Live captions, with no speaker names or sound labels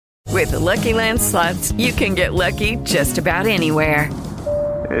With the Lucky Land Slots, you can get lucky just about anywhere.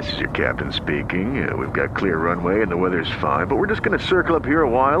 This is your captain speaking. We've got clear runway and the weather's fine, but we're just going to circle up here a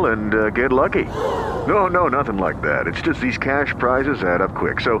while and get lucky. No, nothing like that. It's just these cash prizes add up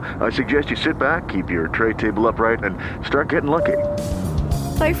quick. So I suggest you sit back, keep your tray table upright, and start getting lucky.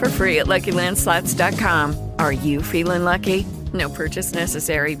 Play for free at LuckyLandSlots.com. Are you feeling lucky? No purchase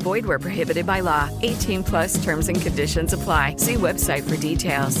necessary. Void where prohibited by law. 18 plus terms and conditions apply. See website for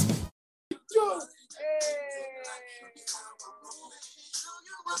details.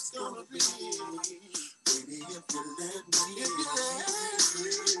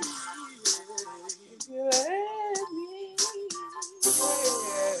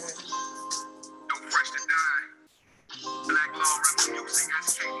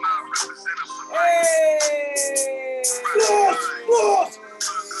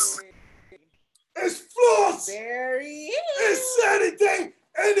 It's Floss! There he is. It's Saturday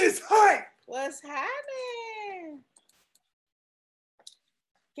and it's hype! What's happening?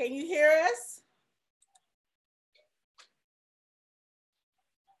 Can you hear us?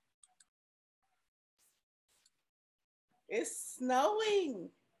 It's snowing.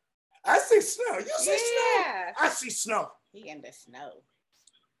 I see snow. You see snow? Yeah. I see snow. He in the snow.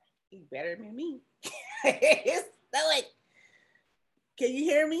 He better than me. It's snowing. Can you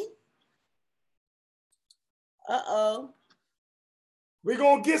hear me? Uh-oh. We're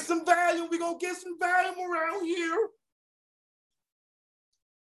going to get some volume. We're going to get some volume around here.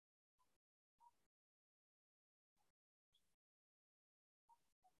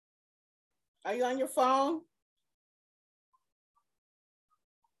 Are you on your phone?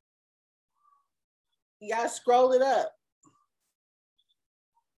 You gotta scroll it up.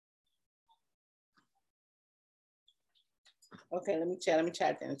 Okay, let me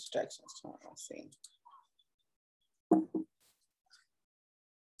check the instructions. Let's see.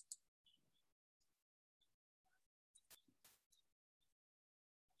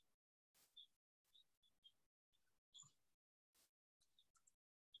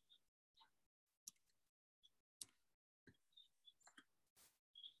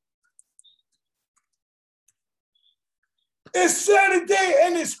 It's Saturday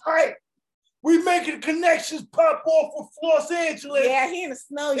and it's hype. We making connections pop off with Los Angeles. Yeah, he in the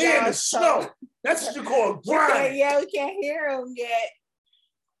snow, He y'all. in the snow. That's what you call grinding. Yeah, we can't hear him yet.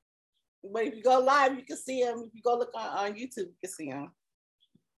 But if you go live, you can see him. If you go look on YouTube, you can see him.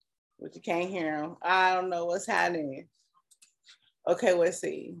 But you can't hear him. I don't know what's happening. Okay, let's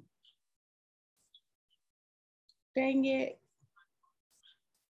see. Dang it.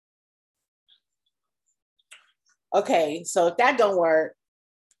 Okay, so if that don't work,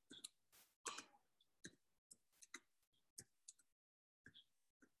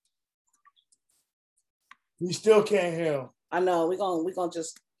 We still can't hear him. I know we're gonna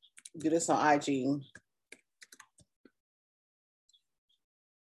just do this on IG.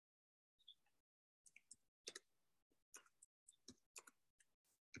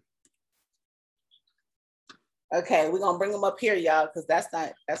 Okay, we're gonna bring him up here, y'all, because that's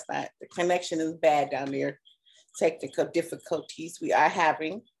not the connection is bad down there. Technical difficulties we are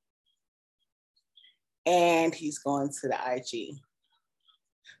having. And he's going to the IG.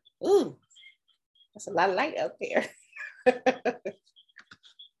 Ooh, that's a lot of light out there.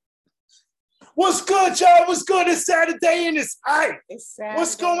 What's good, y'all? What's good? It's Saturday and it's hype. It's Saturday.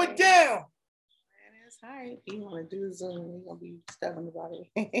 What's going down? Man, it's hype. You want to do Zoom, we're gonna be stubborn about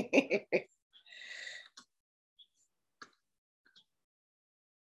it.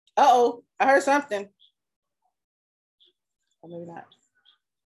 Uh-oh, I heard something. Or maybe not.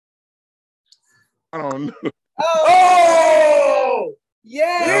 I don't know. Oh!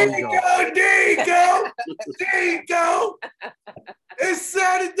 Yeah. There you go. There you go. There you go. It's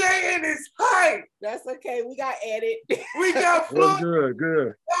Saturday and it's hype. That's okay. We got edit. We got Well, Floss good.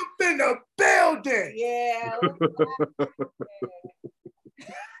 up in the building. Yeah.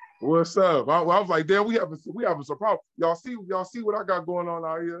 What's up? I was like, damn, we having some problem. Y'all see what I got going on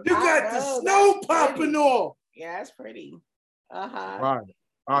out here? You got the snow popping off. Yeah, it's pretty. Uh-huh. Right.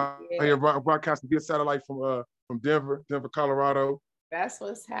 Yeah. Here broadcasting via satellite from Denver, Colorado. That's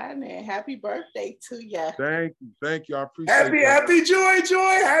what's happening. Happy birthday to you. Thank you. I appreciate it. Happy joy.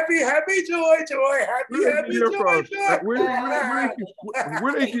 Happy joy. Where Happy joy.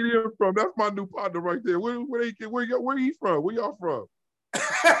 Where they get in from? That's my new partner right there. Where he from? Where y'all from?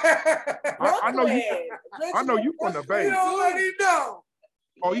 I know you from the Bay. You already know.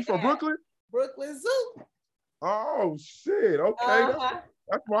 Oh, you from Brooklyn? Brooklyn Zoo. Oh shit. Okay.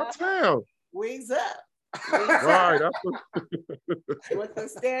 That's my town. Wings up. Right. With the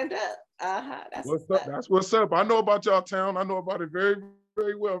stand up. That's what's up. That's what's up. I know about y'all town. I know about it very,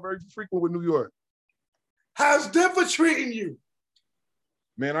 very well. Very frequent with New York. How's Denver treating you?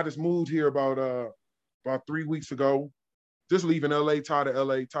 Man, I just moved here about 3 weeks ago. Just leaving LA, tired of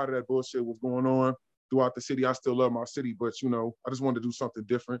that bullshit what's going on throughout the city. I still love my city, but you know, I just wanted to do something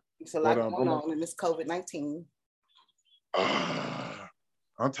different. It's a lot going on in this COVID-19.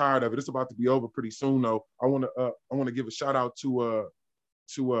 I'm tired of it. It's about to be over pretty soon, though. I want to give a shout out to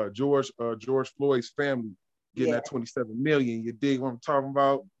George Floyd's family getting that 27 million. You dig what I'm talking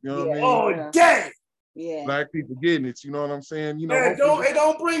about? You know what I mean? Oh, dang! Yeah. Black people getting it. You know what I'm saying? You know, it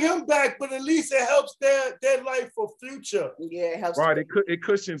don't bring him back, but at least it helps their life for future. Yeah, it helps. Right. It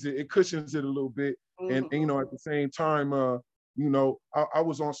cushions it. It cushions it a little bit. And you know, at the same time, you know, I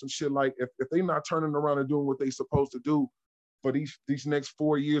was on some shit like if they not turning around and doing what they supposed to do for these next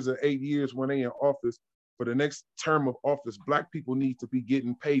 4 years or 8 years when they in office, for the next term of office, Black people need to be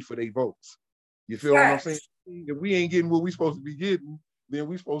getting paid for their votes. You feel what I'm saying? If we ain't getting what we supposed to be getting, then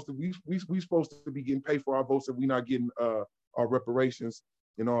we supposed to be getting paid for our votes if we not getting our reparations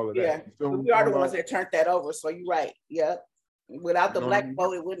and all of that. Yeah, we are the ones that turned that over. So you're right. Yep. Without the Black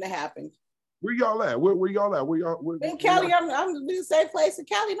vote, it wouldn't have happened. Where y'all at? Where y'all at? In Cali, I'm in the same place in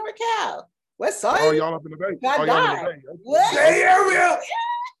Cali, North Cal. West Side. Oh, y'all up in the Bay. God y'all in the Bay. What? Bay Area.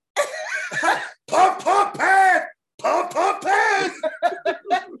 Pump pads. Pump pads.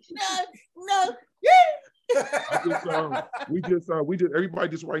 No. We just everybody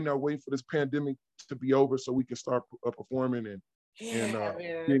just right now waiting for this pandemic to be over so we can start performing and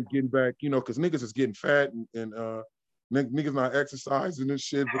getting back, you know, because niggas is getting fat and niggas not exercising and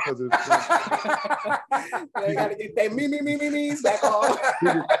shit because of they gotta get their me's back on.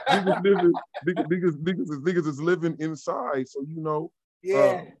 niggas is living inside, so you know.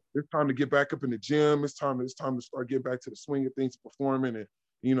 It's time to get back up in the gym. It's time to start getting back to the swing of things, performing and,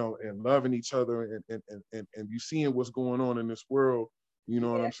 you know, and loving each other and you seeing what's going on in this world. You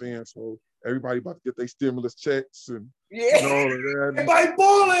know what I'm saying? So everybody about to get their stimulus checks and all of that. Everybody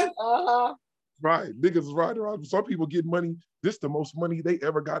balling. Right, niggas is riding around. Some people get money. This the most money they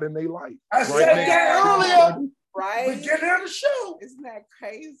ever got in their life. I said that earlier. Right. We get on the show. Isn't that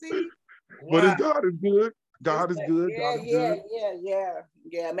crazy? But God is good. God is good. Yeah.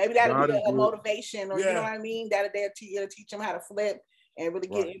 Maybe that'll be a motivation, or you know what I mean. That'll teach them how to flip and really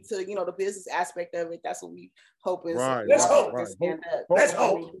get into, you know, the business aspect of it. That's what we hoping. Right. Let's hope. Let's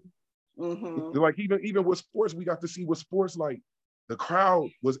hope. Like even with sports, we got to see what sports like. The crowd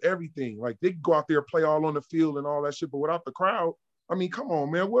was everything. Like they go out there, play all on the field and all that shit, but without the crowd, I mean, come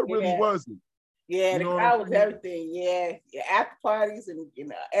on, man, what really was it? Yeah, the crowd was everything. Yeah, after parties and you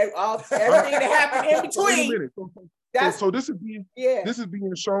know everything that happened in between. So this is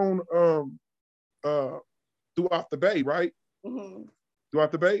being shown throughout the Bay, right?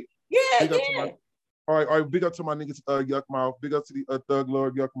 Throughout the Bay. Yeah. All right, big up to my niggas, Yuck Mouth. Big up to the Thug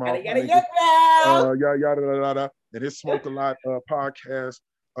Lord, Yuck Mouth. Yada. And his Smoke a Lot podcast.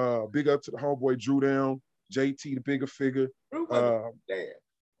 Big up to the homeboy Drew Down, JT, the bigger figure.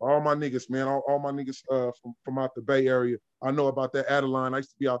 All my niggas, man. All my niggas from out the Bay Area. I know about that Adeline. I used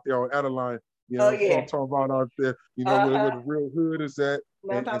to be out there on Adeline. You know, I'm talking about out there. You know where the real hood is at.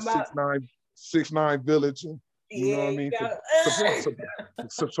 And 6'9" Village. And, you know what I mean?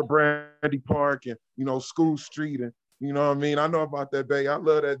 So Brandy Park and, you know, School Street and, you know what I mean? I know about that Bay. I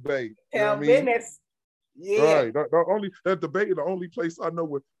love that Bay. You know what I mean? Yeah. Right. The Bay is the only place I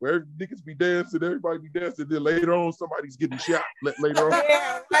know where niggas be dancing, everybody be dancing. Then later on, somebody's getting shot. Later on.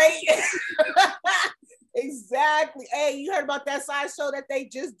 Yeah, right. Exactly. Hey, you heard about that sideshow that they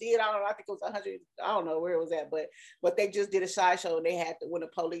just did? I don't know. I think it was 100. I don't know where it was at, but they just did a sideshow and they had to, when the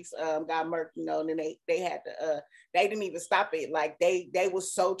police got murked, you know, and then they had to they didn't even stop it. Like they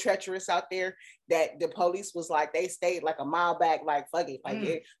was so treacherous out there that the police was like, they stayed like a mile back, like fuck it. Like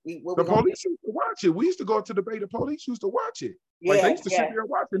the police used to watch it. We used to go to the Bay. The police used to watch it. Like they used to sit there and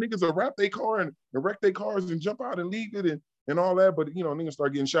watch the niggas will wrap their car and wreck their cars and jump out and leave it and all that, but you know, niggas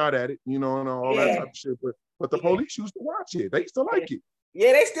start getting shot at it, you know, and all that type of shit. But the police used to watch it. They used to like it.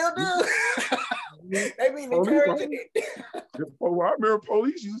 Yeah, they still do. They been encouraging it. I remember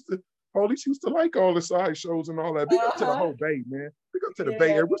police used to like all the side shows and all that. Big up to the whole Bay, man. Big up to the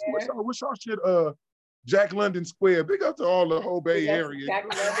Bay area. What's y'all shit? Jack London Square. Big up to all the whole Bay area.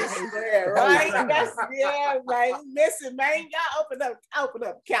 Jack London Square, right? Right. Listen, man, y'all open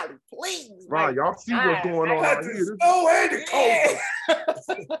up Cali, please. Right, y'all see what's going on out here.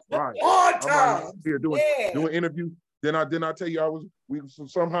 Right. On time. Here doing interviews. Then I tell you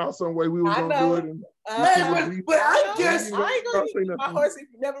somehow, some way we was gonna do it. But I guess I ain't gonna use my horse if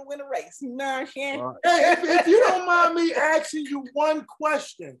you never win a race. You know what I'm saying? Hey, if you don't mind me asking you one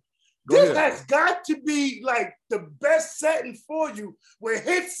question. Go this ahead. has got to be like the best setting for you, where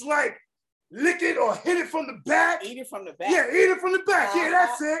hits like lick it or hit it from the back. Eat it from the back. Yeah, eat it from the back. Yeah,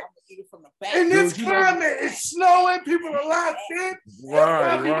 that's it. I'm gonna eat it from the back. In this Dude, climate, it's snowing, people are locked in.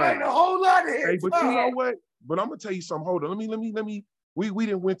 Right. Writing a whole lot of hits. Hey, but you know what? But I'm gonna tell you something. Hold on. Let me. We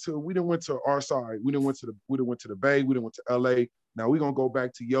didn't went to our side. We didn't went to the Bay. We didn't went to LA. Now we're gonna go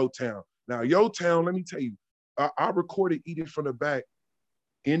back to Yo Town. Now Yo Town, let me tell you, I recorded Eat It From the Back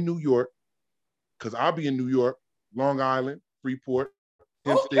in New York, because I'll be in New York, Long Island, Freeport,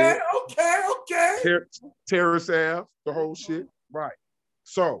 Hempstead, Okay. Terrace Ave, the whole shit. Right.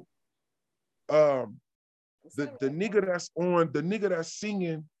 So the nigga that's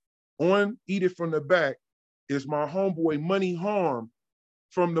singing on Eat It From the Back is my homeboy Money Harm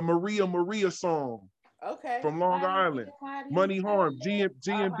from the Maria song. Okay. From Long Island. Money Harm,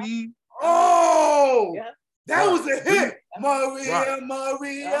 G&B. Oh, yeah. That was a hit. Right.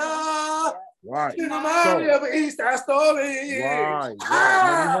 Maria. Right. You remind me of an East Side Story. Right. Ah.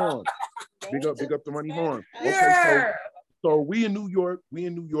 Money Harm. Big up the Money Harm. Yeah. Okay, so we in New York,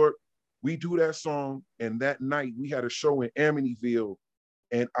 we do that song, and that night we had a show in Amityville,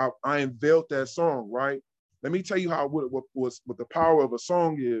 and I unveiled that song, right? Let me tell you what the power of a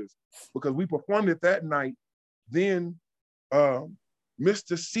song is, because we performed it that night. Then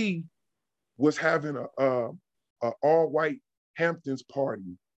Mr. C was having a all-white Hamptons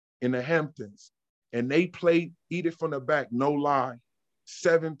party in the Hamptons, and they played Eat It From the Back, no lie,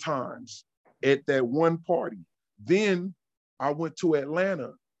 7 times at that one party. Then I went to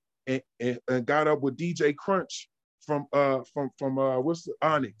Atlanta and got up with DJ Crunch from what's the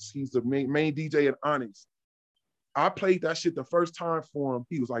Onyx. He's the main DJ at Onyx. I played that shit the first time for him.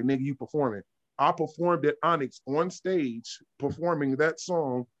 He was like, nigga, you performing. I performed at Onyx on stage performing that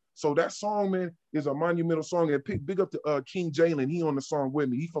song. So that song, man, is a monumental song. And big up to King Jalen. He on the song with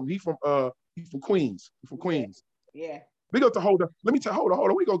me. He from Queens. He's from Queens. Yeah. Big up to Hold On. Let me tell hold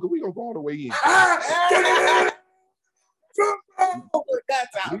on. We gonna go all the way in. We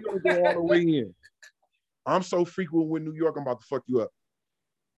gonna go all the way in. I'm so frequent with New York, I'm about to fuck you up.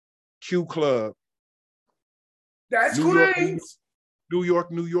 Q Club. That's Queens. New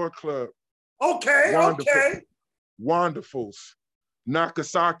York Club. Okay, okay. Wonderfuls.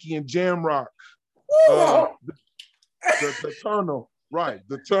 Nakasaki and Jamrock. The Tunnel. Right,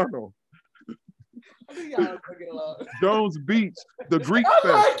 the Tunnel. Jones Beach, the Greek Fest.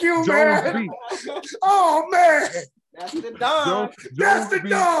 I like you, Jones man. Beach. Oh, man. That's the dog. That's the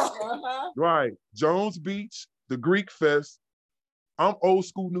Beach. dog. Right. Jones Beach, the Greek Fest. I'm old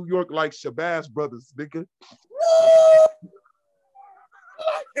school New York like Shabazz Brothers, nigga.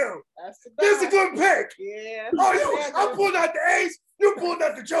 That's the dog. This is a good pick. Yeah. Oh, I pulled out the A's. You pulled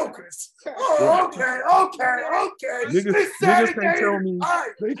out the Jokers. Oh, okay. Niggas can't tell me.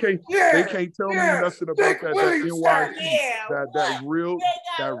 They can't tell me nothing about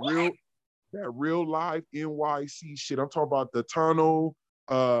that real live NYC shit. I'm talking about the Tunnel,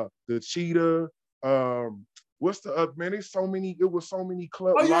 the Cheetah. What's the other, man? It was so many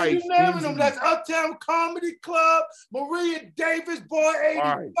clubs. Oh, yeah, you naming them. That's Uptown Comedy Club, Maria Davis, Boy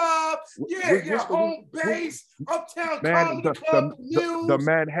 85. Right. Yeah, Home Base, Uptown Comedy Club,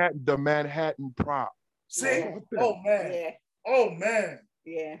 the Manhattan Prop. See? Oh, man. Yeah. Oh, man.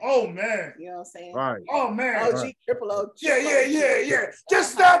 Yeah. Oh, man. You know what I'm saying? Right. Oh, man. OG, right. triple OG. Yeah.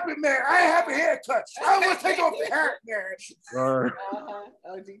 Just stop it, man. I ain't have a haircut. I don't want to take off the hat, man. Right.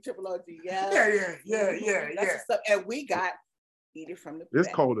 OG, triple OG. Yeah. Yeah. That's what's up. And we got Eat It From the Back.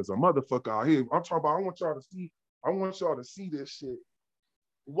 It's cold as a motherfucker out here. I'm talking about, I want y'all to see this shit.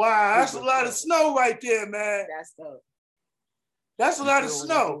 Wow, that's a lot of snow right there, man. That's dope. That's a lot of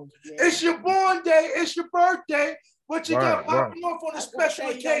snow. Yeah. It's your born day. It's your birthday. What you got popping off on a special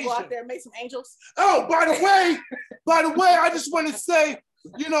occasion? Go out there and make some angels. Oh, by the way, I just want to say,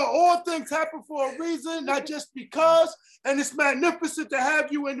 all things happen for a reason, not just because. And it's magnificent to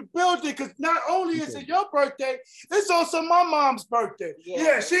have you in the building, because not only is it your birthday, it's also my mom's birthday.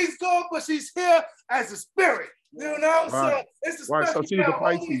 Yeah, she's gone, but she's here as a spirit. You know, right. So it's a special day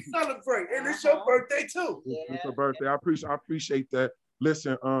we celebrate, and it's your birthday too. Yeah. It's your birthday. I appreciate that.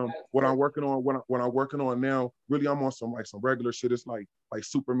 Listen, what I'm working on now, really I'm on some regular shit. It's like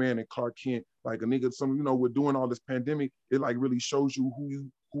Superman and Clark Kent, like a nigga. We're doing all this pandemic. It like really shows you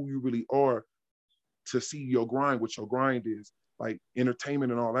who you really are, to see your grind, what your grind is. Like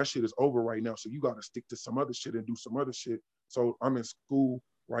entertainment and all that shit is over right now. So you got to stick to some other shit and do some other shit. So I'm in school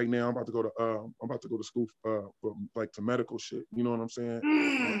right now. I'm about to go to school for to medical shit. You know what I'm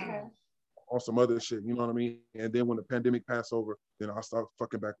saying? On some other shit, you know what I mean? And then when the pandemic passed over, then I'll start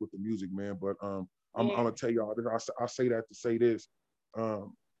fucking back with the music, man. But I'm gonna tell y'all, I say that to say this.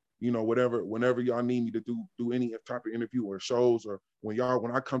 whenever y'all need me to do any type of interview or shows, or when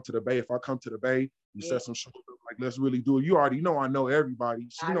I come to the Bay, if I come to the Bay, you set some shows up, like, let's really do it. You already know I know everybody.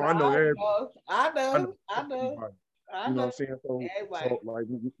 I know everybody. I know. You know what I'm saying? So like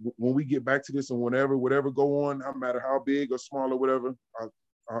when we get back to this and whatever go on, no matter how big or small or whatever,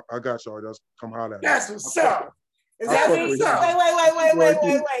 I got y'all. Just come holler at me. That's what's up. Is that me?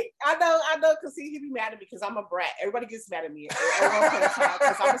 Wait. I know, because he be mad at me because I'm a brat. Everybody gets mad at me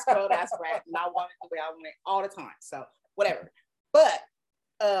because I'm a spoiled ass brat and I want it the way I want it all the time. So whatever. But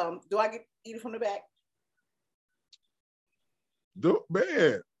do I eat it from the back?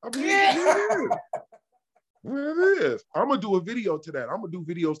 Man, I mean, yeah. It is. I'm gonna do a video to that. I'm gonna do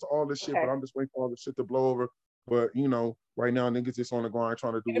videos to all this shit, but I'm just waiting for all this shit to blow over. But right now niggas just on the grind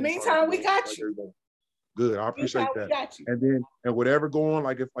trying to do. In the meantime, we got you. Everybody. Good, I appreciate that. And whatever go on,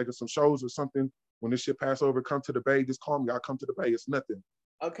 like if some shows or something, when this shit pass over, come to the Bay, just call me. I'll come to the Bay. It's nothing.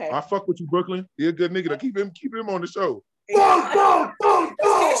 Okay. I fuck with you, Brooklyn. You're a good nigga. To keep him on the show. Boom.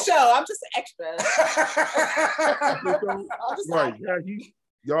 It's his show. I'm just an extra. Right.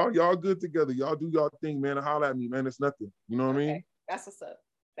 Yeah, y'all good together. Y'all do y'all thing, man. And holler at me, man. It's nothing. You know what I mean? That's what's up.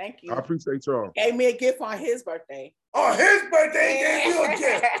 Thank you. I appreciate y'all. Gave me a gift on his birthday. On his birthday, he gave you a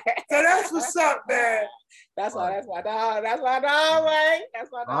gift. So that's what's up, man. That's my dog. That's my dog, man. That's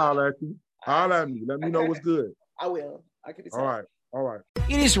my dog. Holler at you. Holler at me. Let me know what's good. I will. I'll give it to you. All right.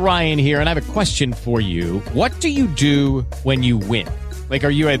 It is Ryan here, and I have a question for you. What do you do when you win? Like, are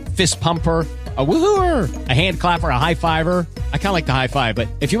you a fist pumper, a woohooer, a hand clapper, a high fiver? I kind of like the high five, but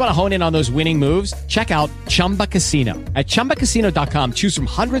if you want to hone in on those winning moves, check out Chumba Casino. At ChumbaCasino.com, choose from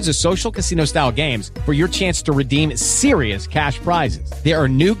hundreds of social casino-style games for your chance to redeem serious cash prizes. There are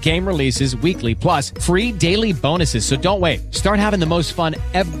new game releases weekly, plus free daily bonuses. So don't wait. Start having the most fun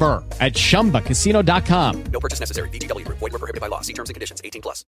ever at ChumbaCasino.com. No purchase necessary. VGW. Void where prohibited by law. See terms and conditions. 18+.